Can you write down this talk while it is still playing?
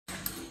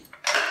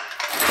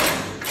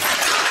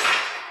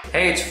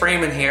Hey, it's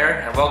Freeman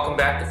here, and welcome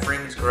back to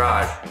Freeman's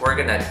Garage. We're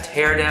gonna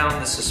tear down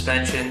the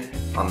suspension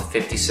on the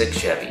 56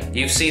 Chevy.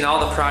 You've seen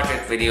all the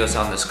project videos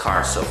on this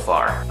car so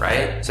far,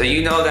 right? So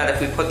you know that if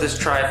we put this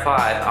Tri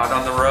 5 out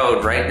on the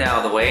road right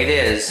now the way it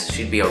is,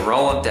 she'd be a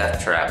rolling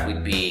death trap.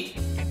 We'd be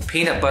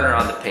peanut butter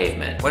on the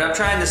pavement. What I'm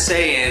trying to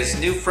say is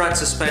new front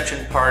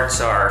suspension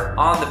parts are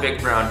on the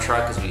big brown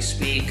truck as we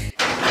speak.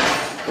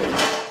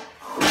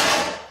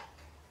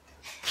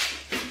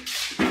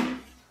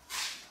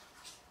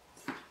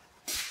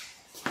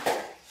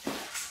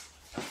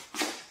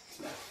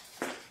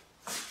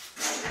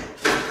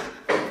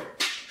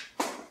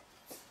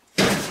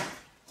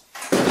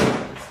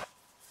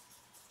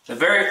 The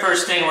very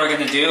first thing we're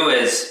going to do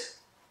is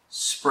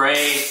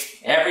spray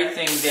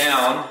everything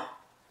down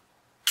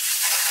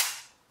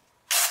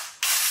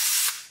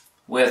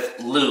with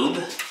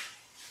lube.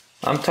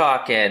 I'm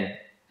talking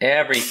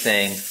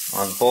everything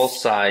on both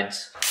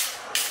sides.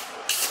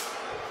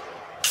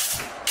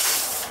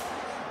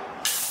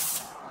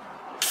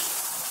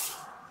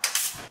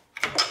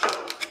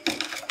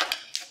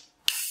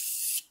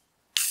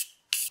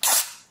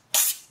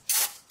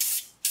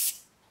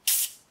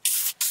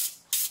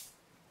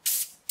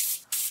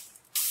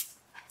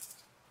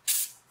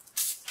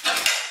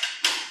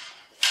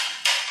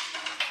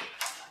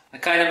 I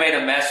kind of made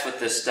a mess with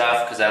this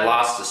stuff because I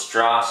lost the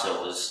straw, so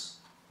it was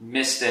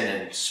misting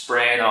and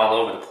spraying all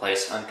over the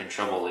place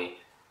uncontrollably.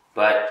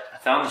 But I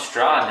found the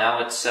straw and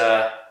now it's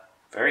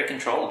very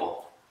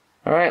controllable.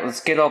 Alright,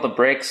 let's get all the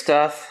brake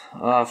stuff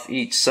off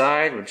each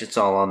side, which it's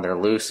all on there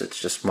loose, it's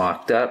just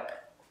mocked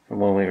up.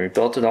 And when we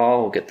rebuilt it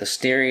all, we'll get the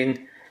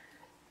steering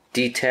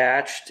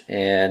detached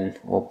and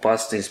we'll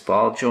bust these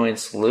ball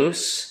joints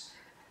loose.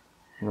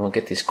 And we'll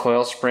get these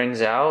coil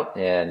springs out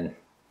and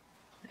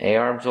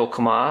A-arms will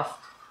come off.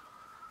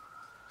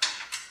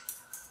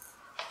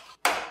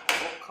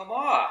 Come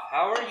off.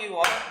 How are you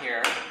on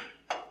here?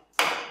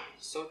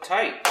 So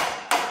tight.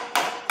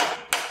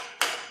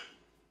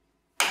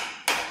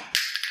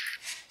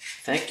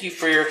 Thank you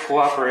for your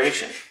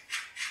cooperation.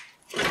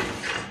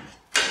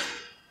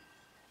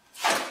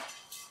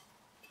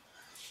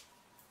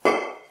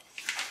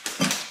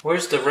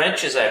 Where's the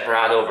wrenches I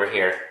brought over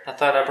here? I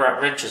thought I brought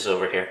wrenches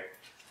over here.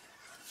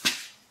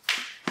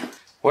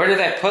 Where did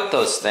I put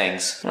those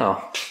things?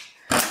 Oh,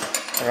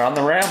 they're on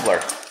the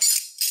Rambler.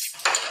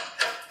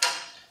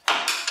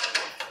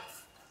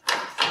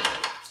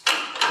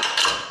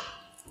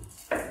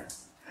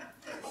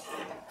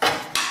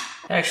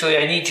 Actually,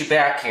 I need you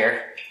back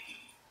here.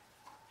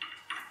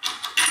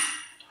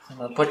 I'm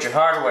going to put your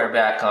hardware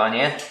back on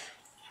you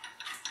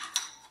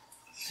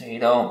so you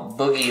don't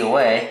boogie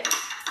away.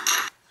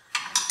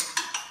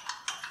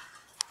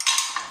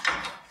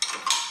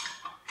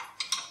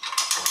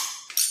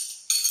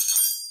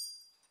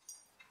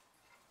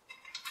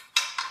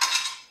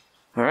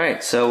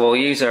 Alright, so we'll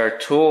use our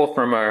tool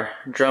from our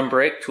drum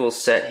brake tool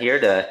set here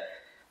to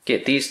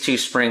get these two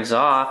springs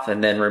off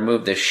and then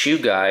remove the shoe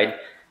guide.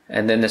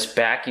 And then this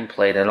backing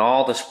plate and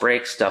all this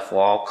brake stuff will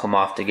all come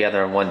off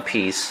together in one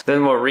piece.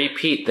 Then we'll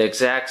repeat the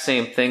exact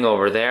same thing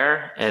over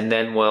there, and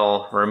then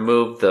we'll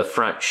remove the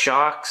front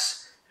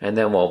shocks, and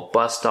then we'll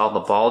bust all the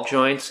ball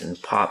joints and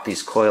pop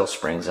these coil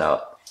springs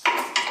out.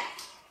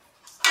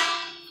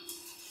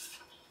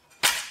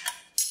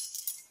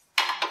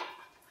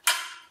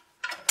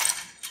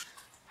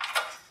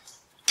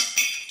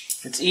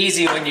 It's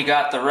easy when you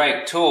got the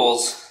right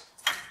tools,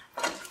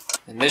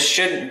 and this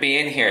shouldn't be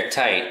in here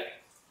tight.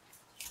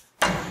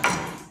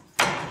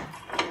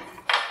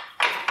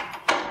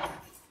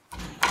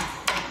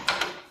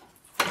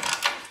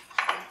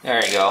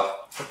 There you go.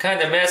 We're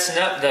kind of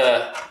messing up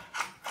the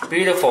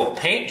beautiful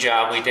paint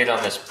job we did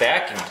on this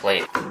backing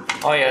plate.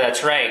 Oh yeah,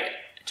 that's right.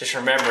 Just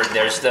remembered,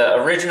 there's the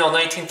original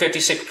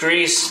 1956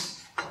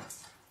 grease.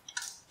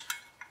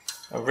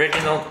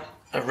 Original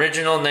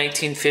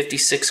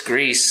 1956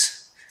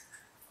 grease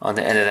on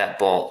the end of that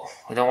bolt.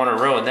 We don't want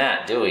to ruin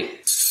that, do we?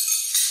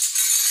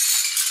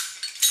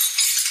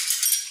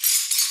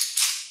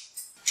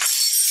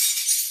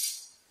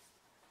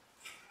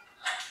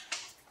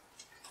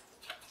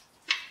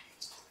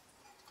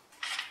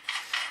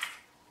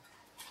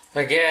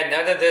 Again,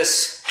 none of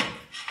this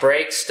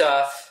brake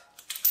stuff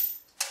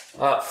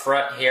up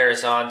front here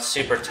is on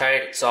super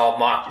tight. It's all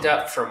mocked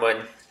up from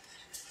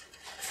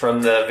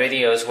the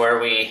videos where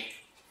we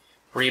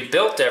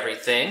rebuilt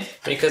everything,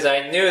 because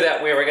I knew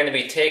that we were going to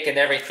be taking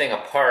everything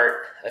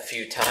apart a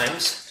few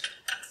times.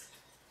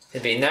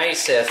 It'd be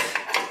nice if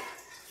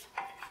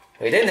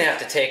we didn't have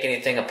to take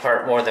anything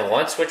apart more than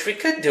once, which we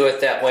could do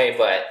it that way,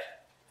 but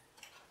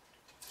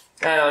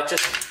I don't know,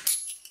 just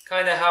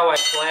kind of how I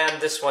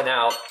planned this one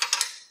out.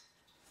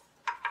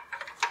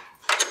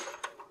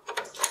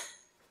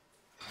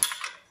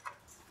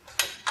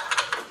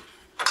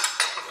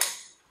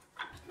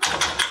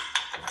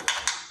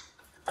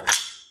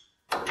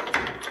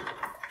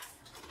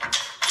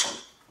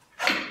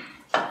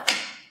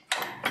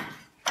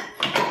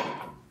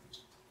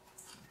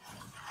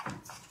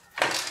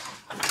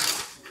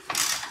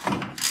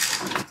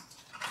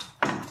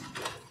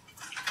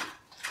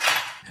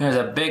 There's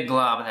a big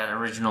glob of that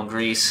original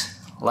grease.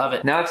 Love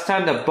it. Now it's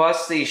time to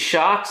bust these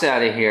shocks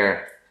out of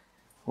here,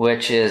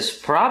 which is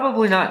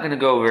probably not going to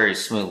go very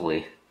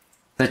smoothly.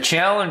 The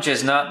challenge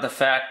is not the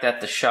fact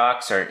that the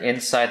shocks are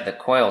inside the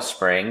coil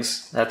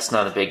springs. That's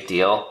not a big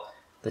deal.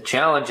 The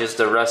challenge is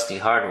the rusty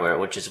hardware,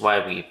 which is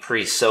why we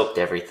pre-soaked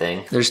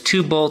everything. There's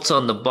 2 bolts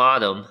on the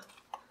bottom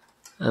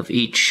of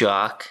each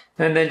shock,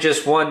 and then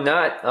just 1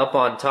 nut up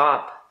on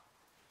top.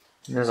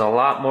 And there's a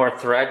lot more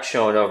thread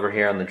showing over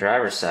here on the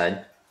driver's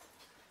side.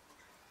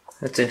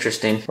 That's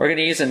interesting. We're going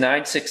to use a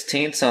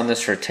 9/16 on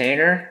this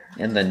retainer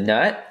and the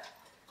nut,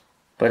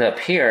 but up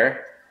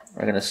here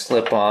we're going to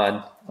slip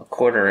on a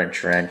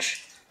 1/4"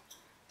 wrench.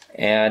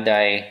 And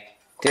I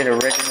did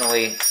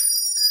originally,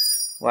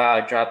 wow,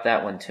 I dropped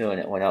that one too and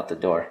it went out the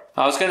door.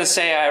 I was going to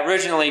say I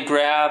originally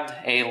grabbed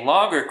a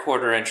longer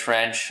 1/4"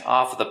 wrench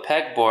off of the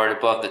pegboard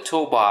above the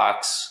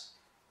toolbox,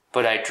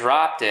 but I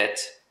dropped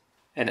it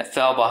and it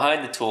fell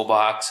behind the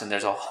toolbox, and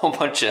there's a whole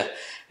bunch of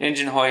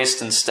engine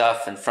hoist and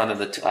stuff in front of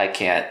the I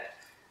can't.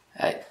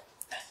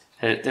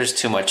 There's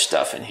too much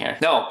stuff in here.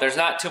 No, there's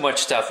not too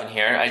much stuff in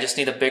here. I just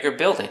need a bigger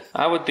building.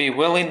 I would be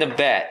willing to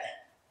bet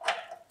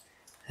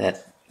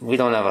that we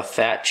don't have a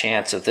fat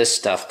chance of this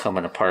stuff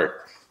coming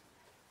apart.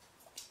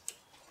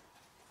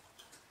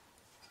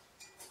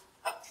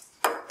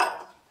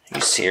 Are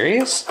you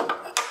serious?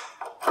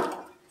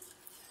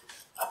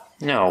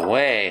 No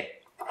way.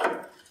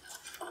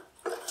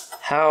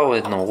 How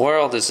in the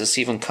world is this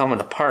even coming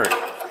apart?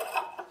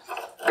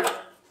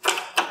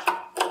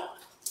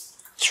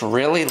 It's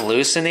really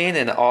loosening,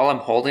 and all I'm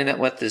holding it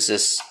with is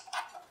this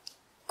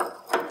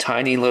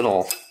tiny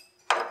little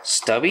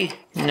stubby?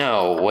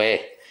 No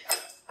way.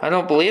 I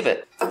don't believe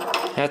it.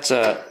 That's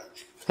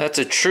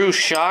a true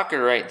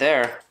shocker right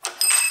there.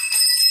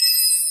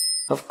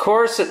 Of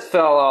course it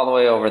fell all the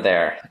way over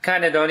there. I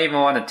kind of don't even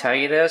want to tell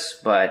you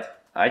this,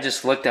 but I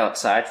just looked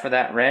outside for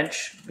that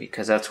wrench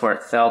because that's where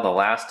it fell the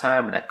last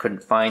time, and I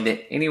couldn't find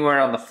it anywhere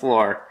on the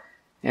floor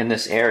in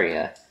this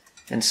area.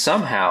 And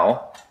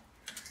somehow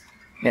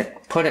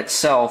it put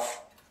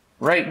itself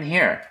right in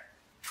here.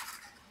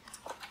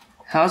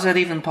 How's that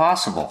even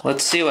possible?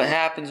 Let's see what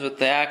happens with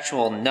the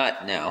actual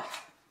nut now.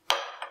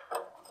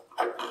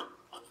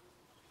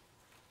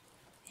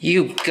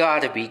 You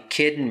gotta be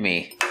kidding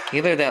me.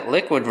 Either that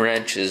liquid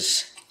wrench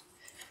is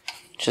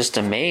just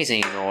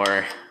amazing,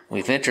 or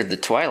we've entered the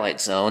twilight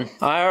zone.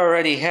 I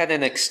already had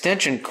an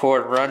extension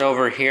cord run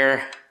over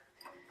here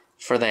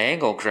for the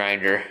angle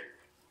grinder,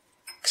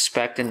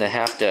 expecting to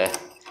have to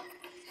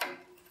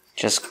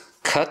just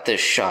cut this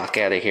shock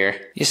out of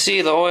here. You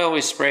see, the oil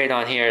we sprayed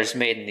on here is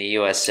made in the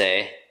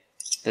USA.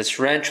 This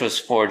wrench was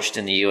forged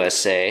in the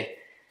USA.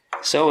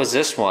 So was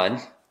this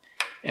one.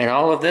 And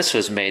all of this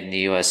was made in the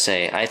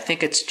USA. I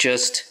think it's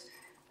just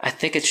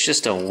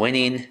a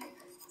winning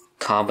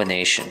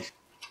combination.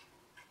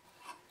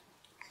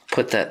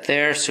 Put that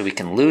there so we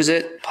can lose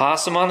it.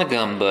 Possum on the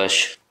gum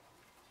bush.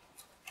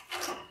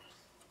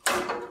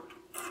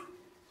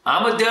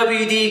 I'm a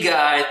WD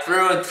guy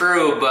through and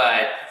through,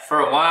 but for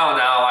a while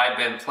now I've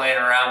been playing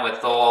around with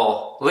the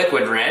old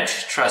liquid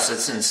wrench, trusted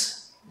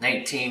since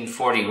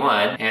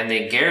 1941, and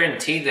they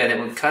guaranteed that it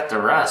would cut the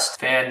rust.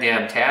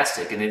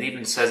 Fan-damn-tastic, and it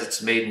even says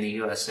it's made in the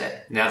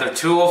USA. Another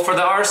tool for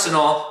the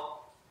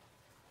arsenal.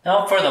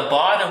 Now for the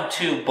bottom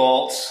 2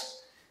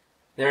 bolts,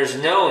 there's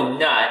no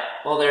nut.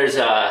 Well, there's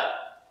a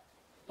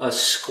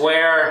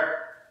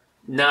square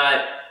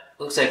nut.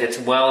 Looks like it's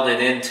welded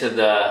into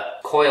the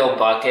coil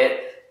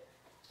bucket.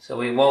 So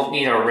we won't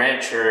need a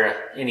wrench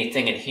or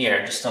anything in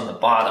here, just on the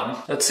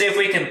bottom. Let's see if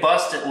we can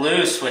bust it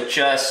loose with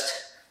just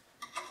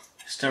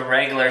a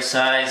regular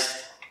sized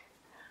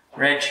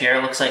wrench here.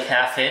 It looks like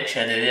 1/2 inch,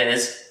 and it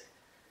is.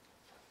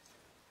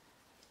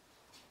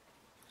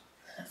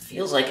 It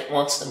feels like it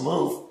wants to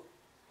move.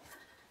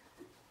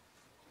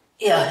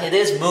 Yeah, it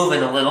is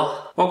moving a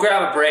little. We'll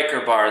grab a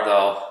breaker bar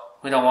though.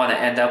 We don't want to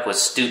end up with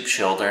stoop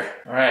shoulder.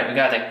 Alright, we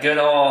got a good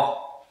old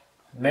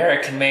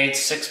American-made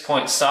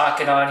 6-point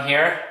socket on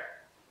here.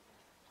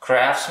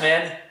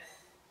 Craftsman.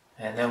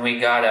 And then we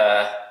got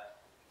a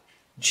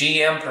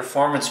GM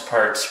Performance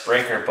Parts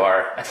breaker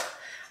bar.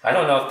 I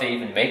don't know if they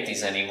even make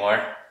these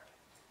anymore.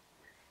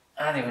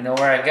 I don't even know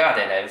where I got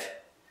it. I've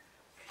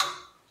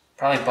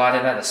probably bought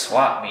it at a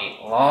swap meet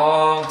a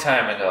long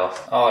time ago.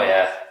 Oh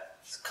yeah,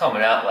 it's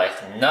coming out like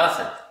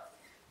nothing.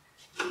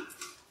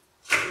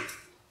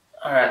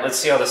 Alright, let's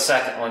see how the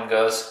second one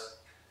goes.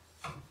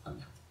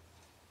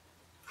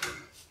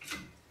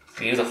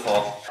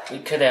 Beautiful. We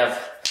could have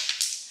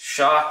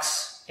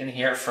shocks in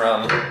here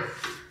from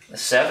the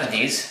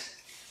 70s.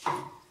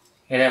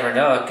 You never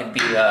know, it could be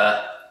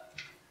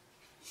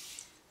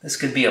this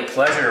could be a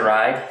pleasure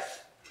ride.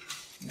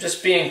 I'm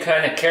just being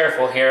kind of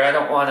careful here. I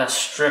don't want to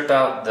strip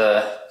out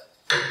the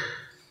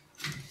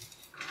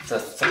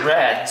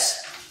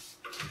threads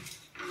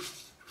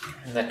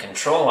in the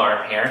control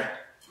arm here.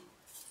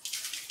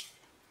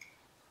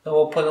 So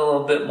we'll put a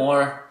little bit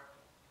more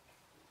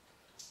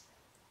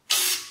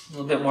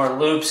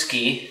lube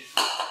ski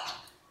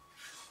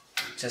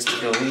just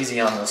to go easy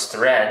on those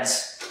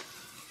threads.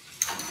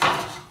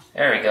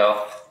 There we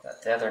go.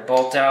 Got the other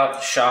bolt out. The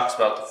shock's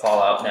about to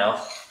fall out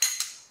now.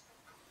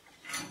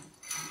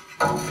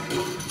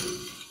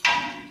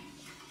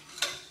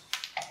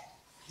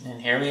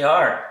 And here we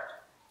are.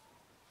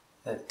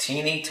 The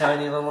teeny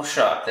tiny little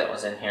shock that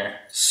was in here.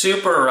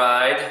 Super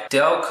Ride,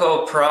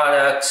 Delco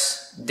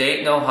Products,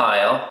 Dayton,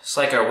 Ohio. Just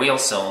like our wheel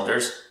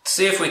cylinders. Let's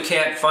see if we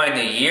can't find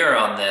a year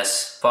on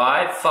this.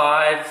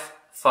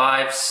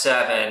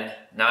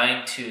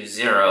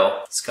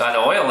 5557920. It's got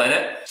oil in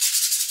it.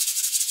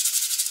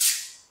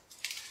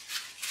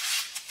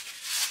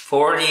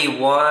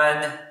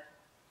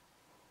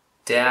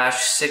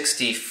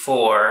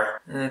 41-64.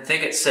 And I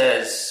think it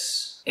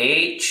says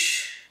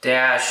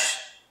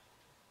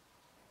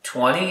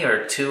H-20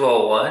 or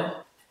 201.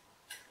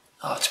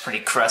 Oh, it's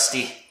pretty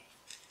crusty.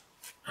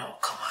 Oh,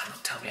 come on,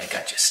 don't tell me I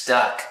got you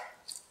stuck.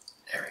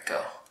 There we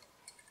go.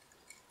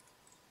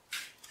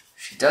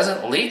 She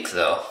doesn't leak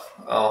though.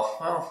 Oh,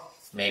 well,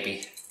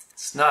 maybe.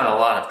 It's not a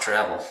lot of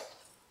trouble.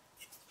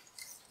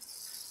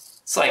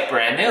 It's like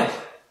brand new.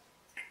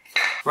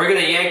 We're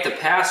gonna yank the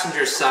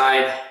passenger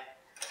side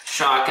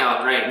shock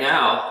out right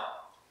now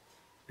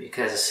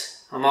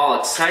because I'm all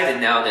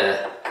excited now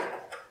to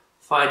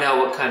find out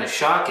what kind of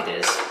shock it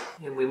is.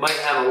 And we might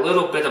have a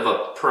little bit of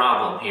a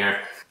problem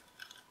here.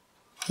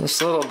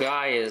 This little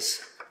guy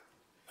is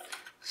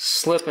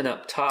slipping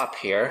up top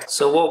here.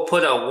 So we'll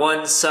put a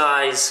one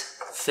size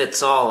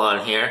fits all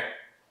on here.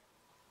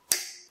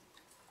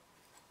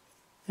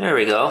 There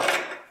we go.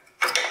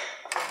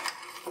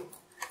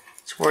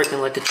 It's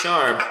working like a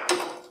charm.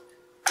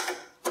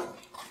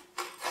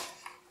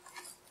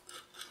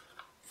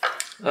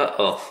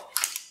 Uh-oh.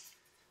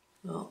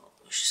 Oh,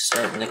 she's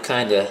starting to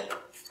kind of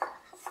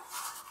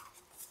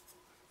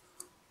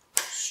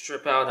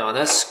strip out on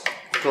us.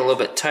 Go a little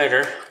bit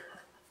tighter.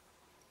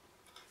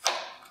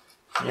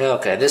 Yeah,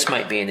 okay, this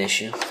might be an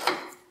issue.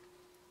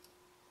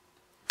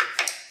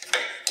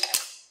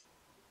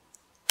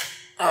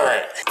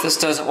 Alright, this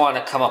doesn't want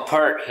to come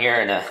apart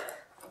here in a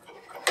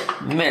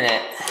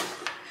minute.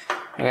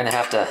 We're going to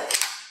have to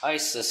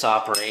ice this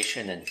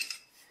operation and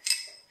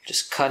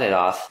just cut it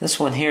off. This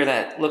one here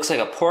that looks like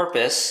a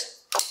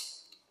porpoise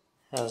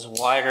has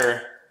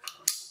wider,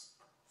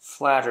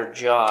 flatter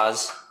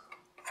jaws.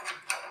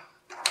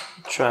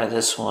 Try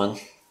this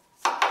one.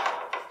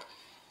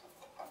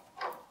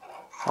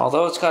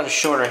 Although it's got a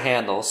shorter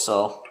handle,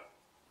 so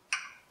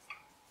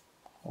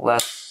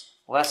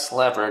less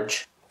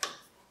leverage.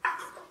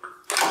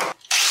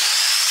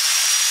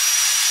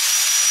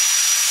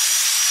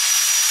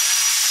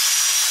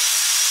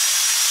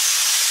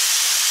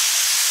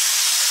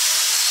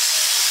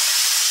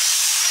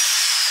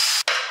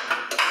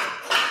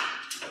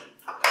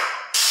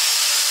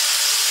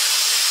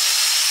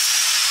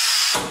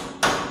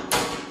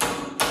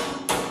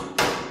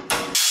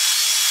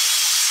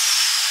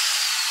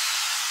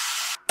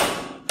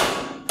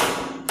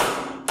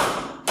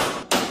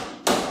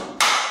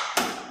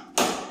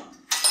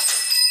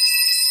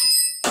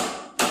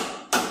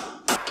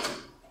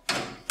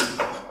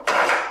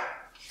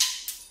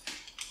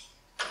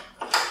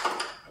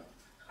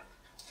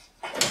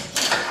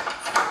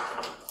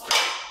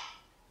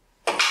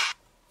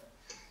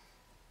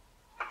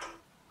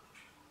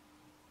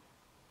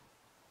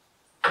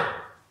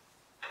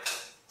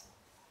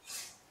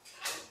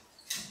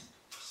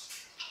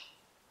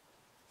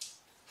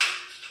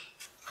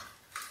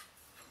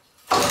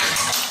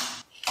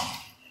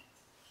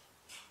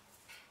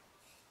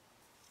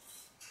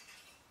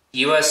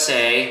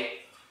 USA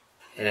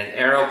and an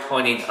arrow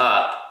pointing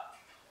up,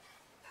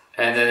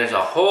 and then there's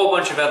a whole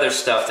bunch of other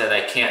stuff that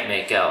I can't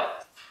make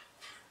out.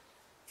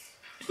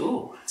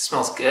 Ooh, it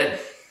smells good.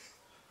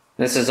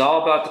 This is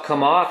all about to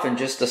come off in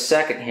just a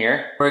second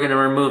here. We're going to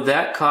remove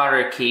that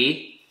cotter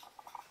key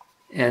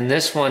and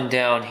this one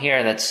down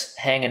here that's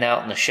hanging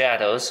out in the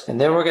shadows. And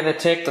then we're going to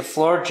take the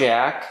floor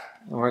jack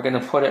and we're going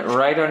to put it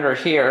right under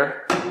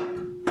here.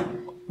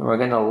 And we're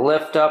going to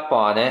lift up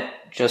on it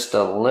just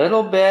a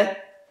little bit,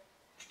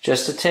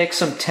 just to take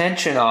some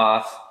tension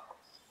off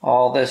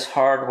all this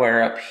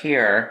hardware up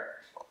here,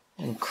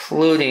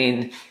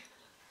 including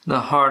the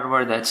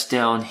hardware that's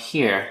down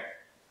here.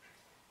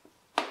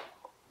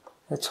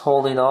 It's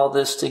holding all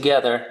this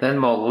together.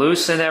 Then we'll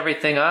loosen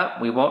everything up.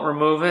 We won't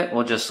remove it,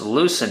 we'll just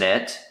loosen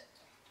it.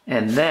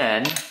 And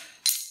then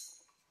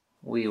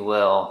we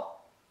will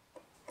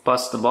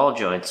bust the ball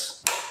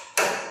joints.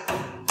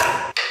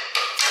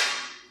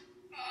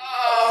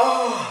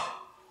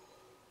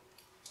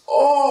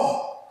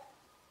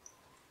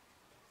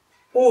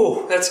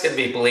 Ooh, that's gonna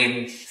be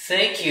bleeding.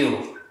 Thank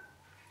you.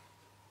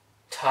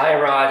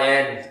 Tie rod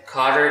end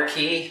cotter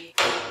key.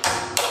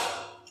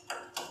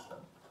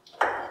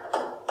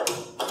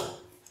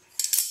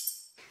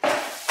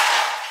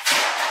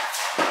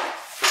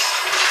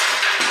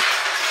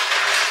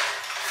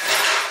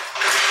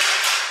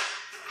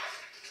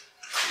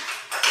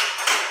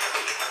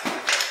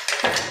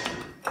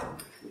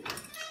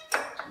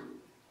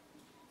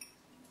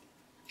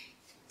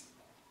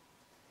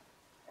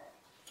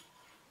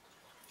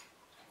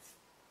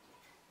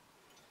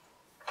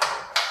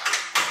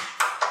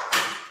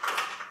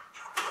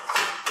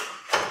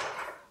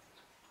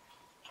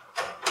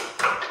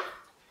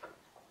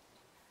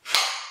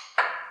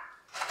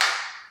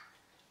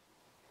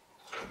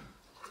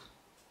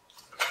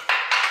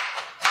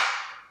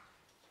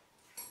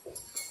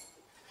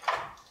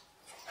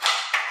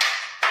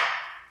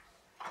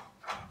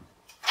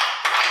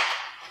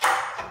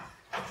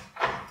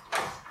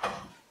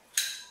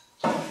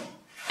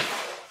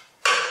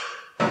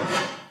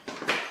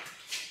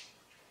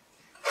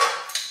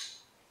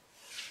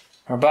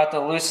 We're about to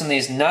loosen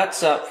these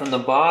nuts up from the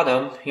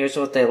bottom. Here's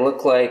what they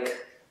look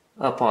like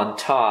up on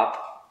top.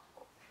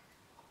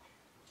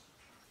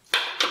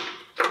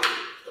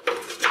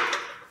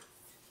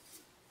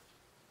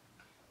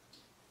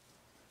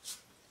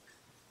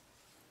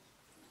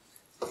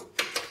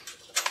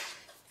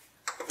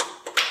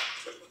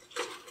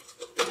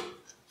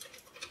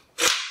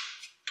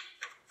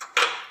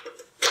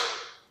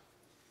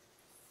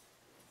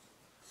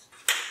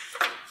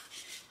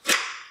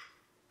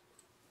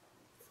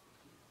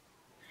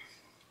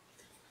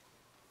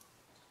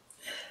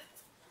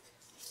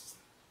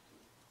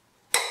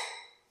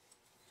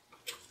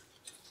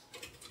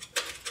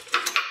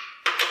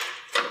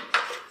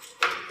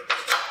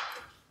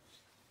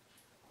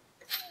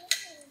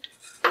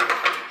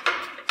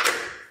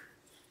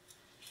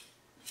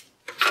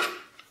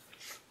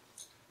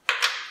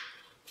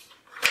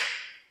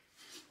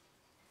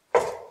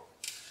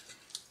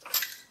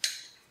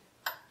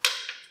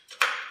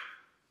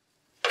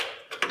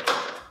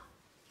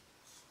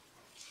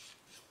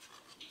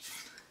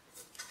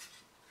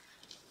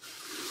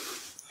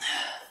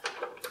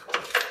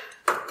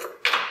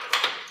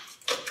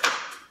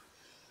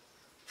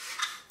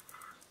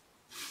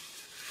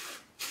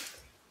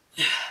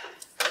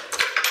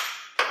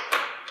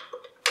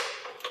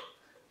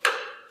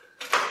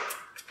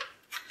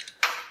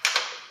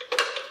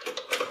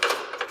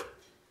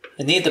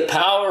 I need the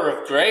power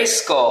of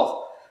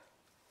Grayskull.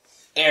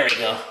 There we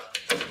go.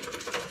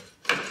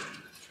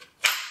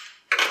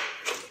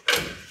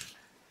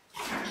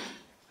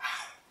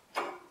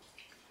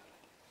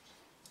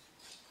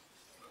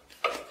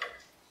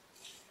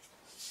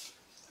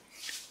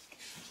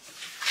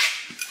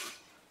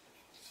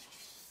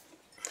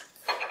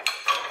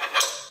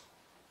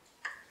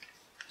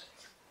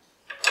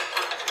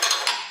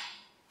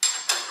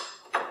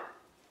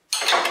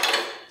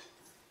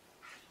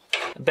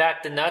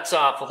 Back the nuts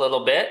off a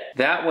little bit.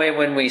 That way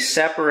when we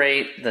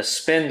separate the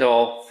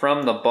spindle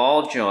from the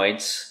ball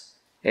joints,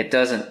 it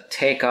doesn't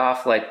take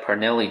off like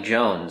Parnelli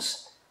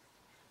Jones.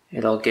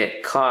 It'll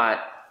get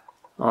caught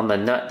on the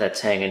nut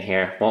that's hanging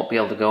here. Won't be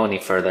able to go any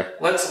further.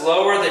 Let's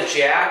lower the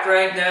jack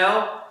right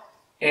now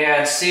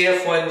and see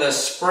if when the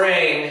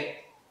spring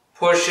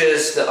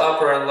pushes the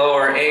upper and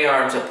lower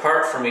A-arms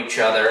apart from each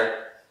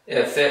other,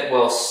 if it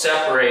will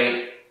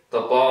separate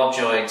the ball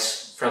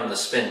joints from the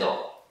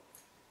spindle.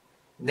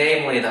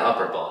 Namely the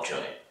upper ball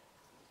joint.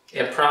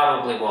 It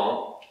probably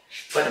won't,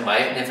 but it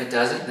might, and if it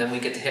doesn't, then we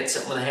get to hit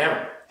something with a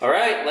hammer.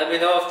 Alright, let me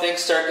know if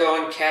things start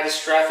going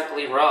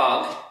catastrophically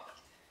wrong.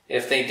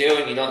 If they do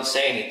and you don't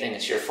say anything,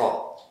 it's your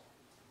fault.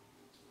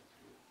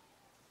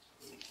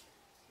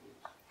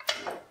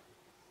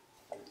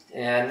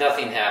 And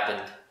nothing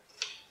happened,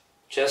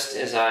 just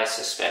as I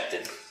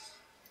suspected.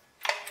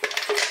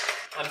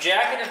 I'm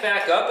jacking it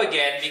back up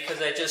again because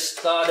I just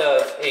thought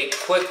of a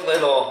quick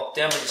little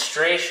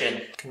demonstration.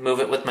 I can move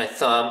it with my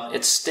thumb.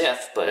 It's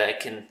stiff, but I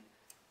can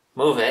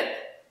move it.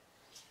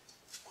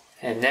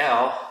 And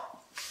now,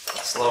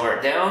 let's lower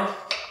it down.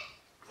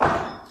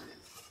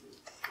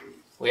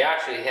 We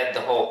actually had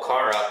the whole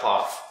car up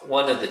off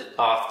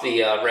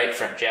the right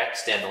front jack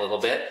stand a little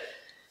bit.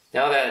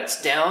 Now that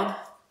it's down,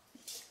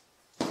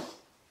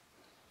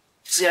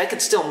 see, I can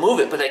still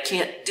move it, but I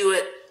can't do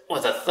it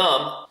with a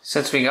thumb.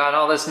 Since we got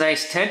all this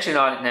nice tension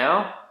on it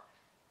now,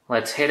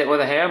 let's hit it with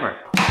a hammer.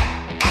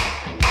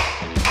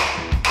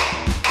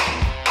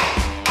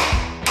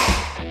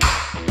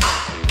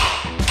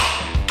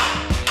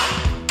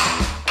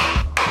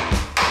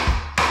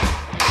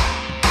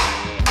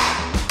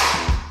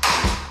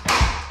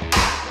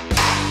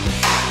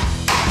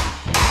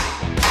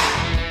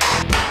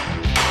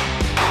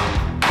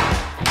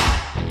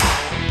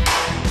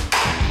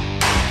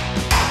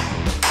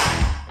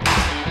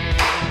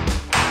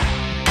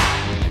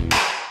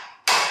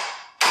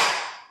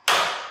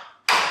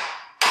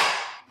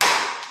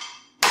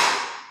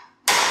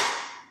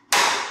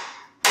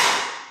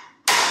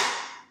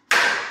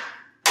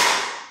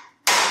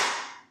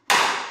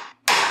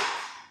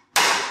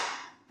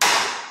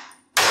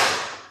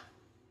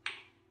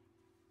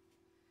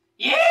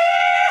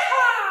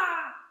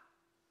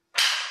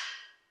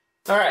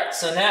 Alright,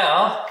 so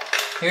now,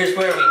 here's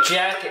where we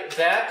jack it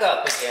back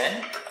up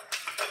again.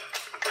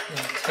 And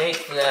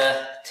take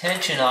the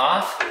tension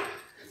off.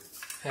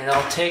 And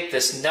I'll take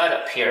this nut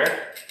up here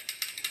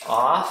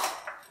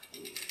off.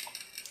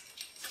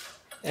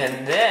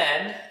 And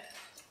then,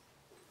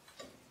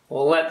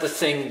 we'll let the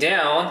thing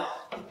down.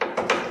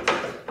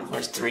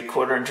 Where's the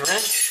 3/4 inch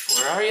wrench?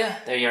 Where are you?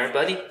 There you are,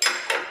 buddy.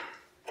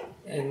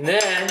 And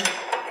then,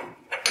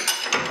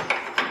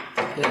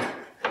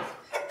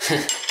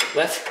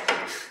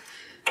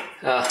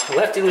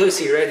 lefty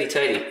loosey, righty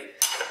tighty.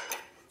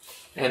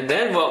 And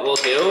then what we'll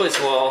do is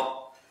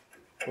we'll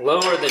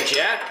lower the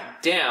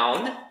jack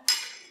down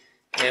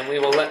and we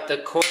will let the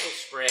coil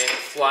spring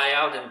fly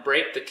out and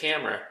break the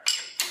camera.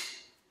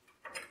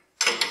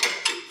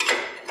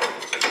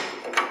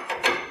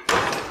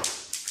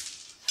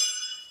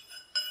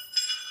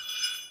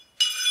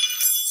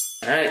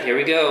 Alright, here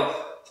we go.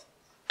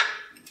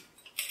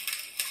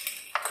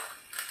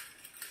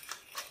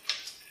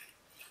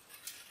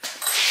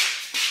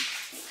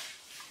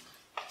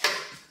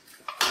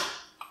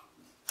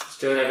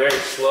 doing it very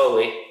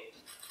slowly.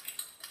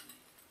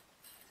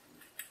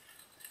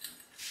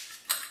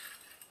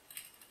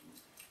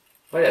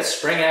 Boy, that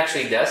spring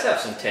actually does have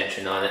some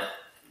tension on it.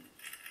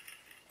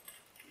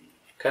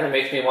 Kind of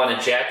makes me want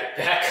to jack it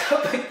back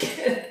up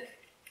again.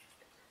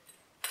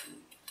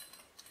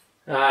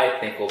 I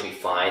think we'll be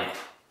fine.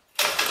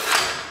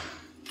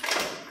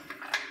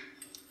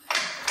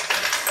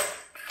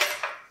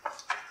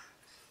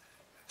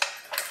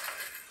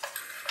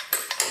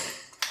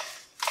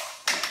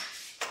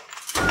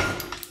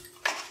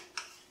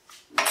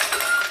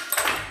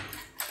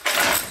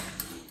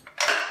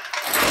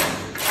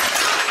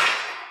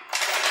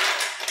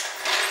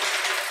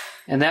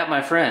 And that,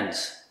 my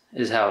friends,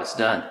 is how it's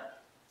done.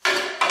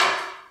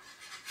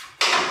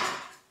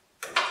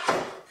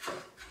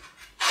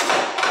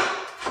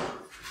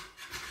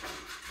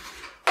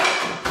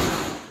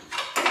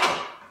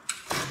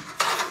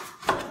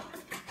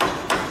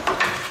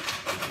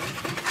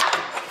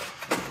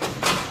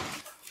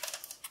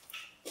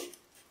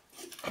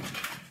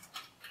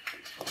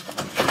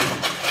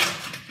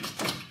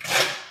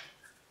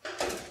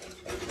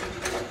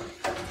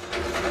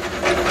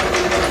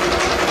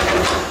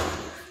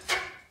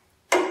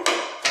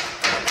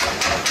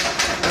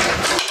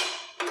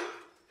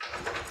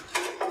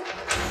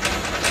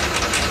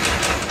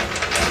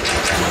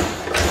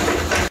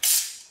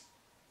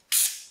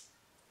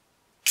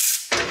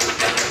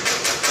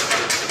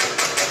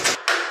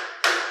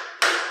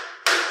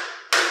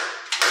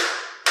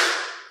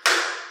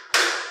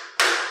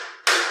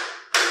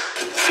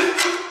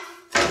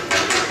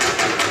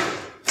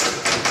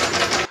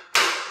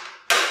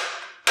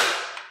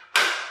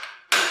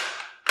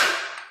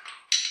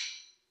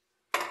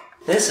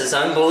 This is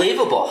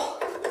unbelievable.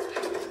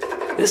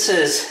 This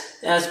is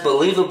as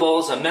believable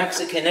as a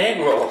Mexican egg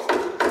roll.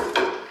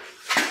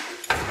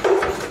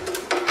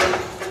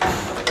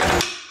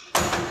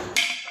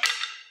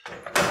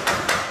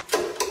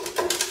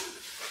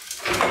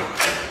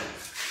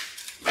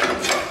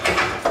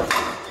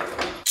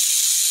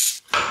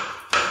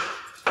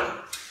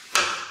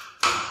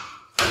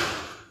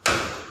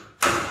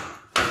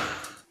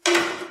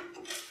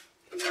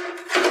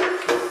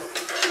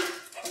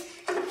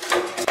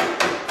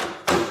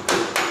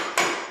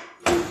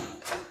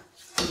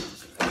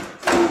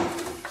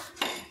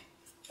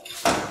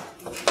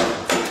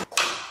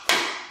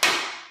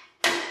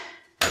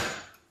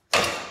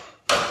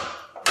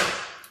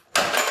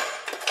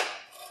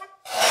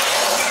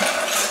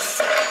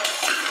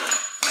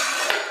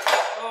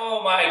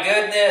 Oh my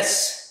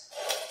goodness!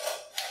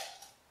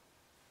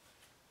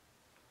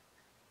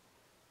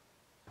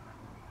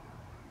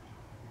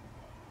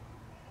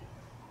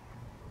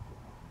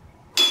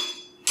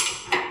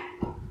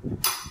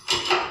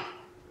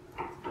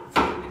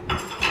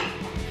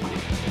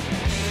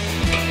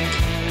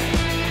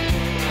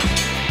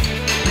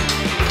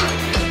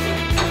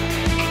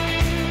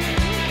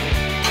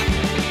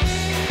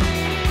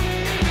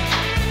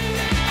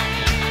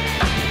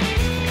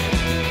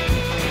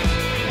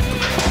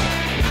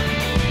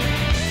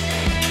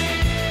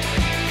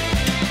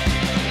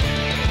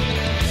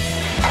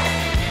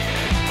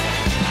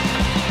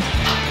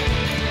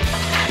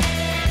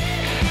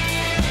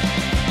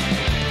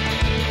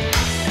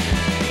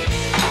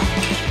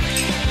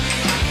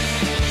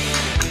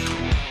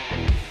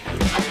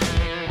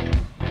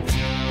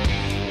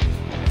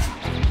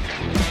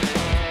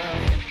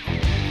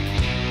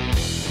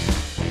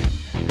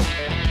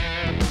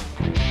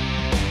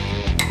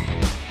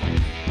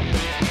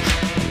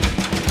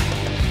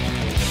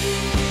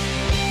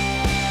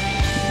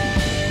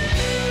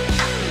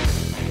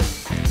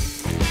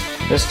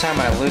 This time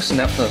I loosened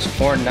up those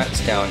 4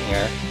 nuts down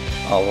here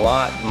a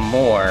lot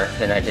more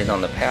than I did on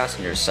the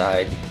passenger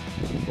side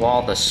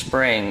while the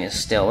spring is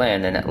still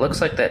in, and it looks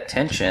like that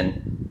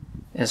tension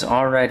is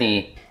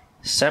already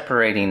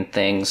separating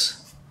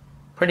things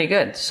pretty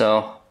good.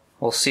 So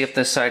we'll see if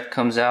this side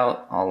comes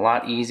out a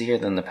lot easier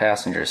than the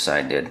passenger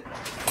side did.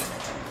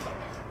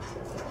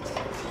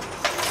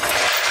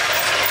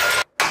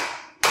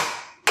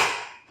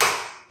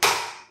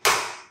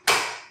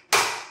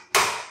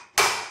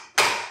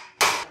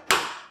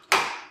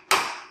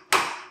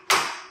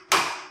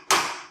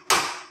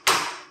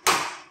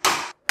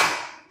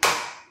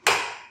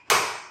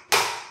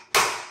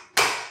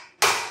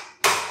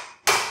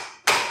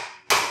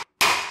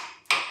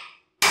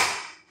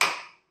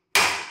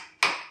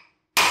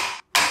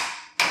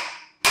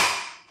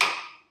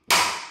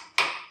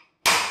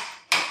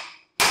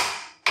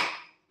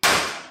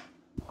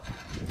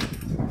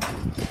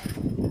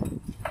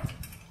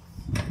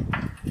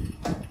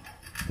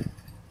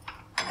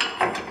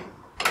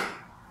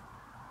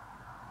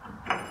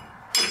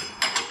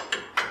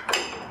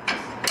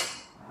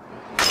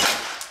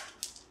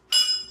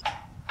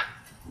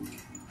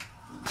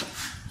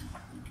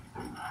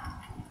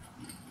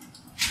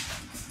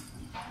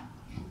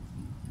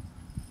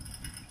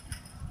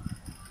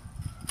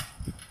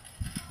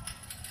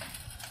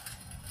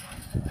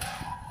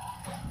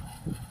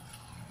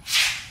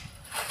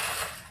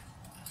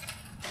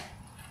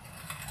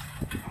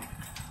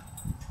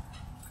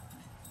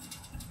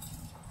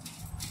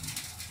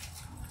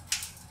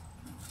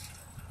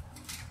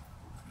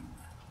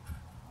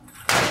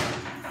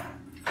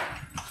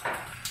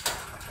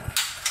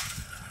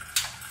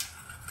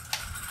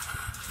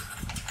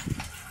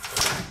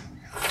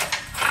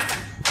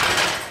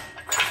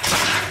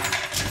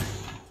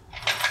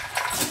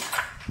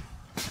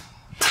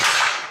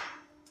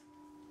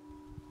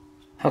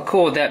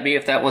 cool would that be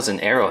if that was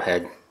an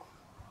arrowhead?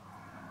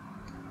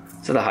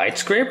 Is it a hide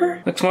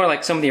scraper? Looks more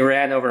like somebody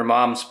ran over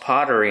Mom's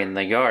pottery in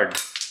the yard.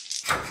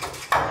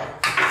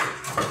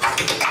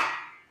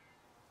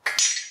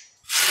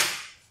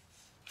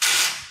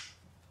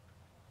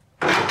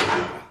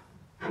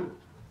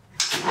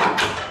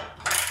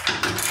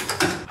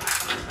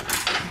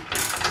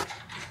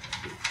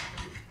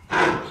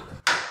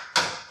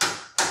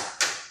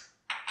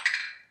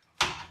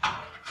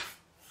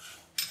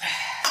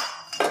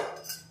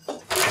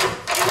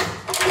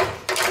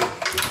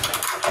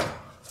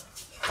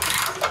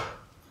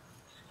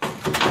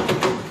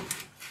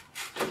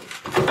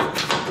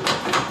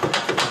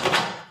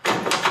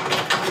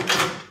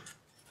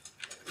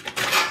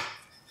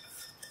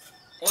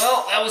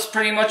 Well, that was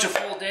pretty much a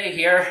full day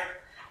here.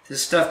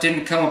 This stuff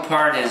didn't come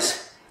apart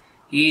as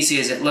easy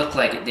as it looked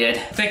like it did.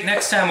 I think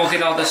next time we'll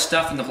get all this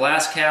stuff in the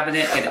blast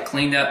cabinet, get it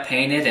cleaned up,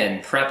 painted,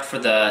 and prepped for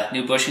the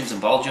new bushings and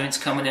ball joints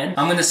coming in.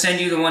 I'm going to send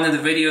you to one of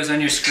the videos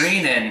on your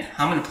screen, and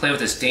I'm going to play with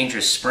this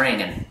dangerous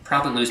spring and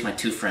probably lose my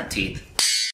 2 front teeth.